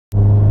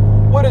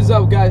What is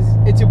up, guys?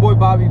 It's your boy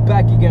Bobby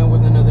back again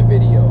with another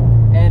video.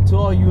 And to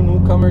all you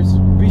newcomers,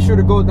 be sure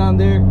to go down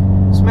there,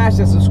 smash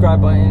that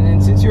subscribe button,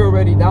 and since you're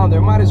already down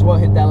there, might as well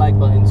hit that like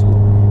button too.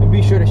 And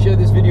be sure to share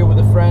this video with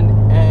a friend,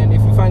 and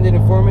if you find it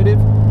informative,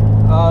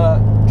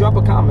 drop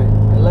a comment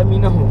and let me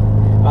know,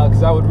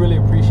 because I would really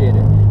appreciate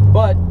it.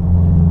 But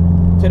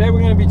today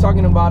we're going to be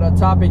talking about a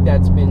topic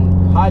that's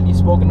been highly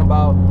spoken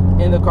about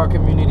in the car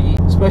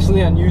community,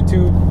 especially on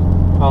YouTube.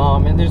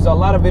 And there's a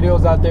lot of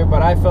videos out there,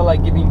 but I felt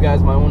like giving you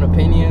guys my own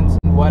opinions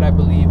and what I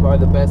believe are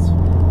the best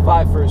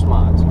 5 first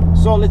mods.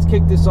 So let's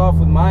kick this off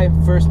with my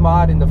first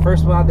mod, and the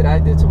first mod that I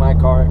did to my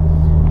car,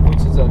 which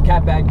is a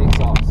cat-bagged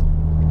exhaust.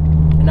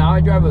 Now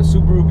I drive a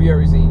Subaru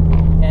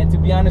BRZ, and to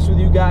be honest with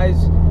you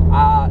guys,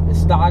 the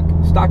stock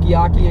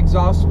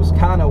exhaust was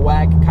kind of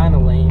whack, kind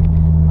of lame.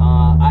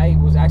 I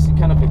was actually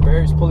kind of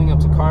embarrassed pulling up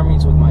to car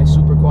meets with my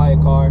super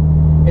quiet car.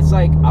 It's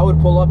like I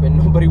would pull up and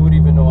nobody would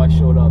even know I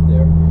showed up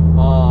there.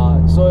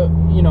 So,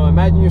 you know,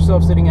 imagine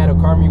yourself sitting at a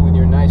car meet with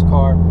your nice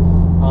car,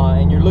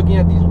 and you're looking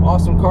at these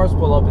awesome cars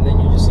pull up, and then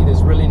you just see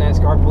this really nice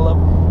car pull up,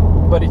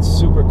 but it's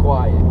super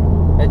quiet.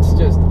 It's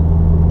just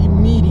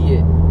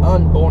immediate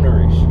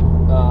unbonerish.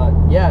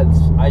 Yeah,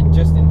 I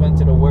just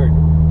invented a word,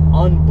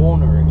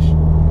 unbonerish,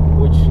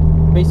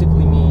 which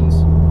basically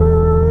means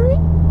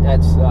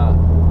that's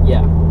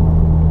yeah,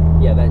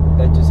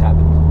 that just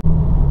happened.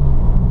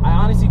 I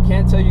honestly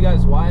can't tell you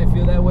guys why I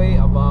feel that way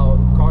about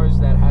cars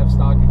that have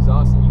stock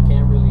exhaust and you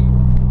can't really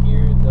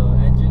hear the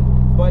engine,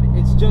 but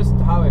it's just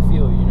how I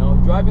feel, you know.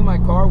 Driving my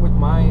car with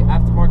my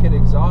aftermarket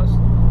exhaust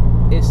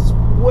is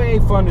way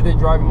funner than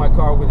driving my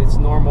car with its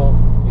normal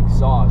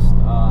exhaust.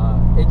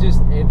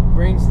 It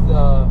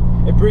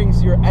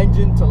brings your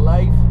engine to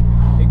life.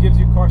 It gives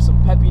your car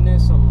some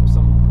peppiness,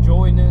 some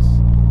joyness.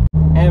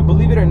 And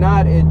believe it or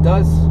not, it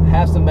does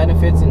have some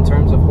benefits in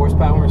terms of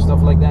horsepower and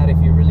stuff like that if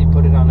you really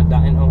put it on a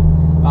dyno.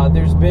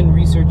 There's been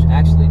research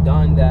actually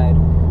done that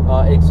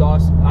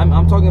exhaust,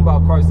 I'm talking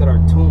about cars that are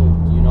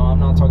tuned, you know. I'm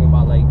not talking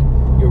about like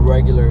your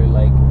regular,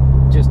 like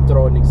just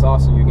throw an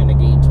exhaust and you're gonna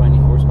gain 20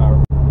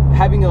 horsepower.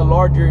 Having a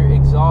larger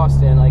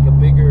exhaust and like a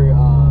bigger,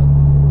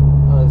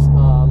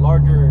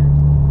 larger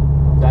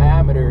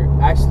diameter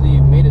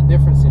actually made a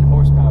difference in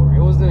horsepower.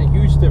 It wasn't a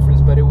huge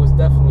difference, but it was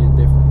definitely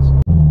a difference.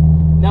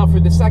 Now for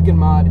the second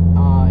mod,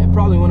 and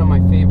probably one of my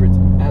favorites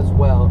as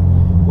well,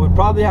 would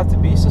probably have to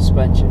be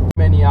suspension.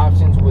 Many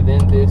options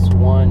within this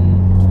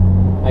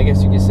one, I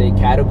guess you could say,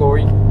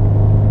 category.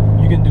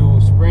 You can do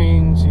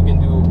springs, you can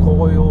do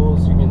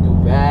coils, you can do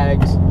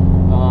bags,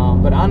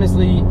 but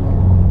honestly,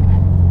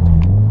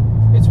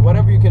 it's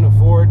whatever you can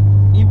afford.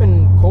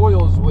 Even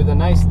coils with a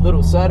nice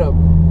little setup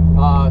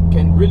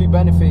can really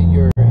benefit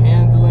your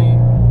handling.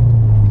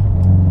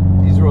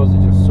 These roads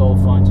are just so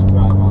fun to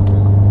drive on,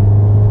 man.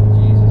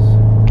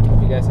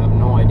 You guys have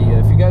no idea.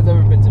 If you guys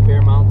ever been to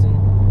Bear Mountain,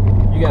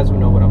 you guys will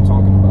know what I'm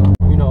talking about.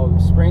 You know,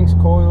 springs,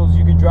 coils,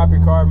 you could drop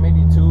your car maybe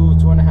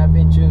 2.5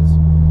 inches,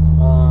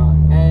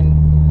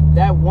 and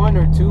that 1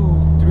 or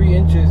 2, 3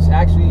 inches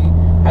actually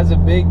has a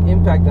big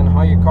impact on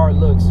how your car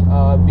looks,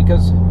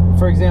 because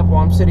for example,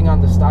 I'm sitting on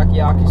the stock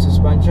Yaki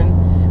suspension,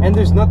 and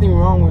there's nothing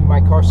wrong with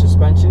my car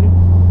suspension.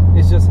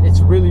 It's just, it's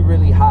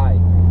really high,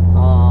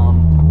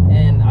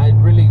 and I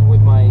really,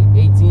 with my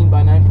 18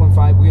 by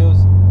 9.5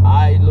 wheels,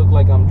 I look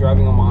like I'm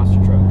driving a monster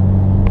truck.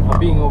 I'm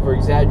being over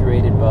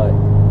exaggerated, but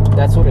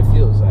that's what it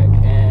feels like.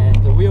 And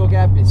the wheel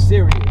gap is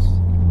serious.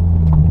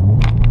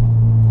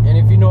 And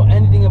if you know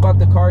anything about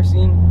the car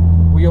scene,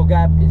 wheel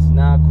gap is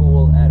not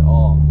cool at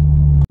all.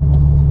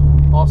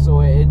 Also,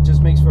 it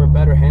just makes for a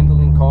better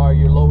handling car.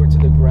 You're lower to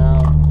the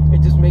ground.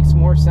 It just makes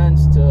more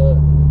sense to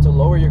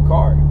lower your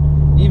car,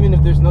 even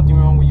if there's nothing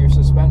wrong with your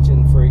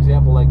suspension, for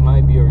example, like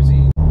my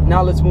BRZ.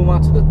 Now let's move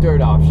on to the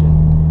third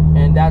option,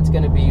 and that's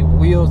going to be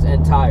wheels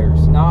and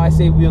tires. Now I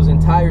say wheels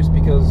and tires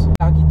because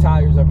stocky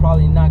tires are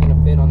probably not going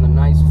to fit on the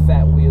nice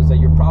fat wheels that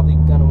you're probably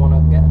going to want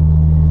to get,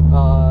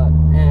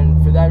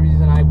 and for that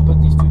reason I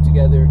put these two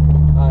together.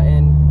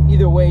 And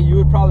either way, you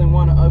would probably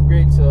want to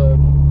upgrade to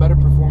better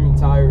performing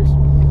tires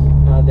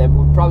that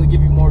would probably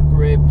give you more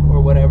grip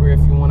or whatever, if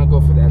you want to go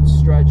for that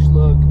stretch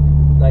look.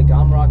 Like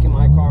I'm rocking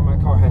my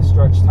car has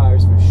stretch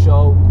tires for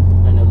show,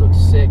 and it looks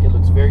sick, it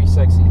looks very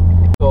sexy.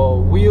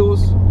 So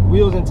wheels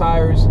and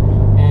tires,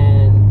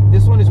 and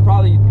this one is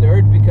probably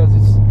third because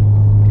it's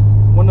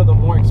one of the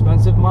more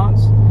expensive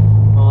mods,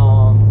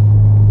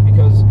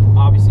 because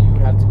obviously you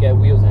would have to get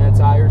wheels and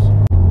tires.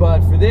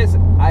 But for this,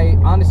 I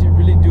honestly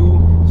really do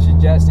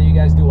suggest that you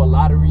guys do a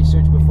lot of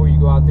research before you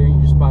go out there and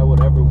you just buy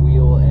whatever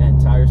wheel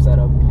and tire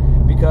setup,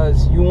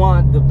 because you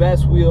want the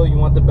best wheel, you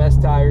want the best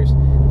tires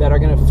that are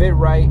going to fit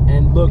right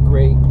and look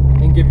great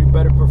and give you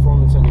better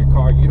performance on your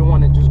car. You don't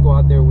want to just go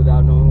out there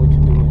without knowing what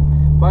you're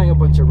doing, buying a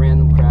bunch of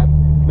random crap,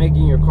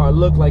 making your car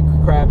look like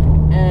crap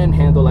and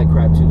handle like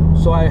crap too.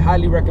 So I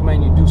highly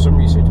recommend you do some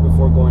research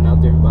before going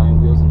out there and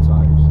buying wheels and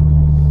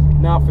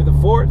tires. Now for the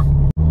fourth,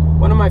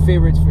 one of my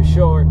favorites for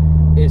sure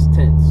is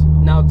tints.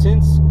 Now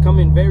tints come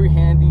in very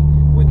handy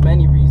with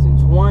many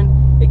reasons.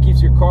 One, it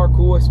keeps your car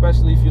cool,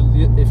 especially if you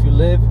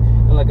live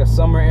in like a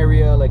summer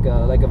area, like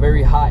a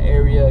very hot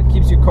area. It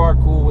keeps your car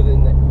cool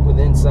with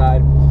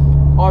inside.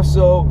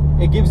 Also,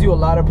 it gives you a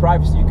lot of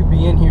privacy. You could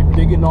be in here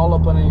digging all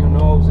up under your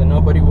nose and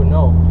nobody would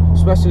know,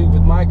 especially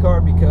with my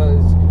car,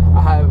 because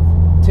I have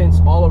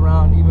tints all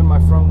around. Even my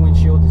front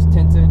windshield is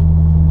tinted,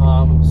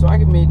 so I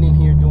can be in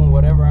here doing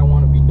whatever I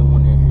want to be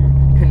doing in here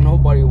and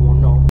nobody will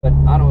know. But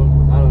I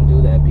don't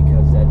do that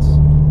because that's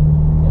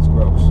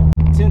gross.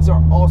 Tints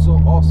are also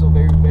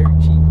very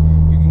cheap.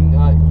 You can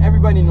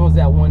everybody knows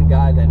that one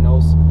guy that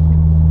knows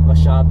a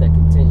shop that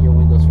can tint your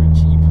windows for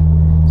cheap.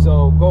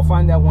 So go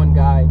find that one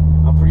guy.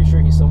 I'm pretty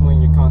sure he's somewhere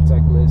in your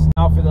contact list.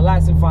 Now for the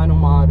last and final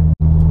mod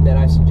that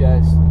I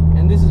suggest,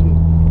 and this is,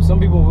 some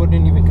people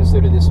wouldn't even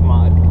consider this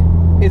mod,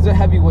 is a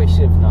heavyweight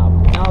shift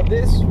knob. Now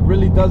this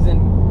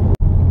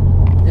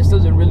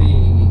doesn't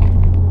really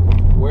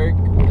work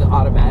with the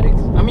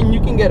automatics. I mean, you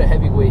can get a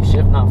heavyweight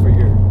shift knob for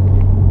your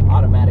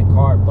automatic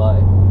car,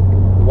 but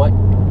what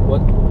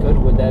good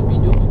would that be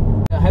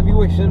doing? A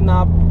heavyweight shift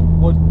knob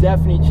will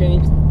definitely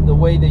change the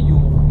way that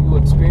you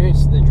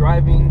experience the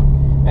driving,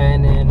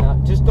 and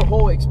just the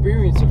whole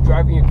experience of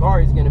driving your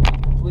car is going to be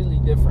completely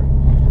different.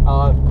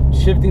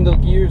 Shifting the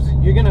gears,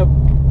 you're gonna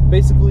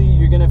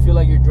feel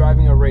like you're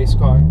driving a race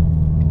car,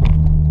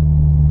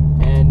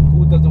 and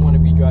who doesn't want to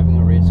be driving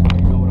a race car?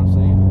 You know what I'm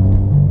saying?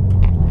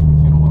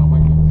 You know what I'm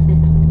saying?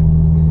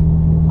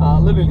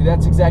 Literally,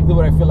 that's exactly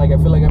what I feel like. I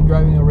feel like I'm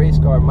driving a race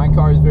car. My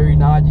car is very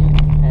nodgy,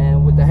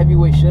 and with the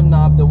heavyweight shift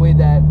knob, the way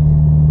that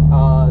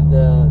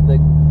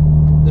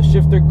the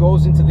shifter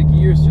goes into the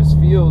gears just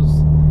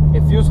feels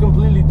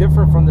completely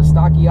different from the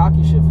stocky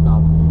Aki shift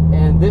knob.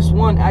 And this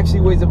one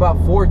actually weighs about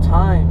 4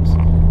 times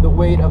the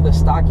weight of the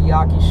stocky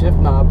Aki shift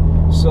knob.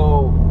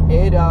 So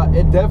it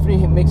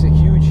definitely makes a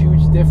huge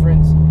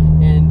difference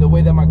in the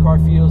way that my car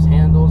feels,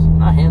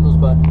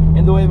 but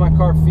in the way my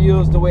car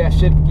feels, the way I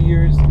shift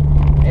gears.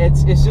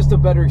 It's just a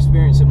better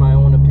experience in my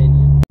own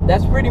opinion.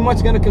 That's pretty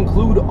much going to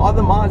conclude all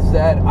the mods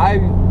that I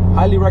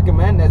highly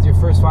recommend as your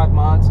first 5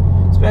 mods,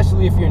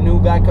 especially if you're a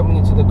new guy coming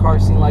into the car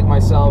scene like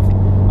myself.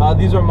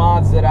 These are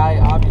mods that I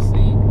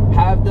obviously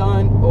have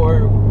done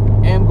or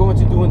am going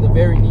to do in the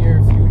very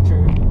near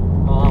future.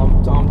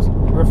 So I'm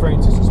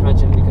referring to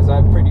suspension because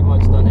I've pretty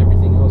much done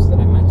everything else that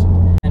I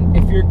mentioned. And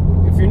if you're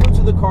new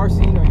to the car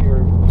scene,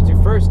 or it's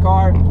your first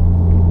car,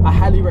 I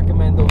highly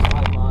recommend those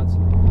 5 mods.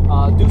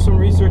 Do some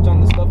research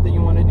on the stuff that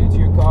you want to do to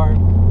your car,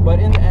 but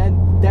in the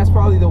end, that's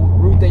probably the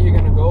route that you're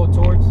going to go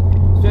towards,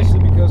 especially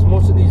because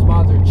most of these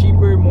mods are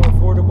cheaper, more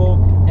affordable,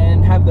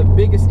 and have the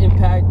biggest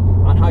impact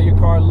on how your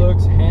car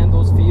looks,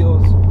 handles,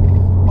 feels,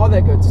 all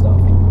that good stuff.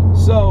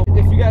 So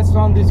if you guys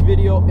found this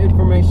video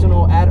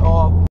informational at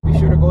all, be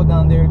sure to go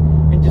down there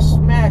and just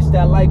smash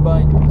that like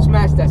button,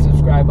 smash that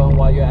subscribe button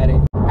while you're at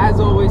it. As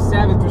always,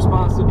 savage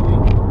responsibly.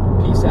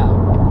 Peace out.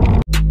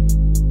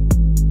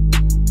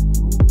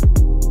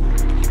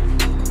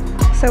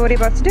 So what are you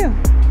about to do?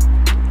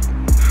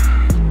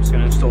 I'm just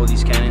gonna install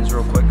these cannons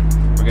real quick.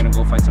 We're gonna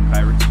go fight some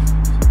pirates.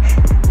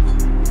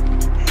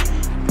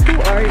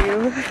 Who are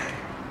you?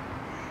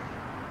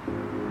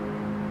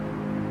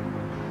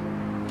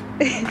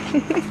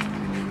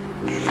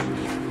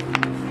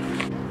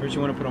 First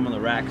you want to put them on the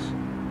racks.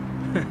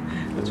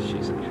 That's what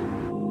she said.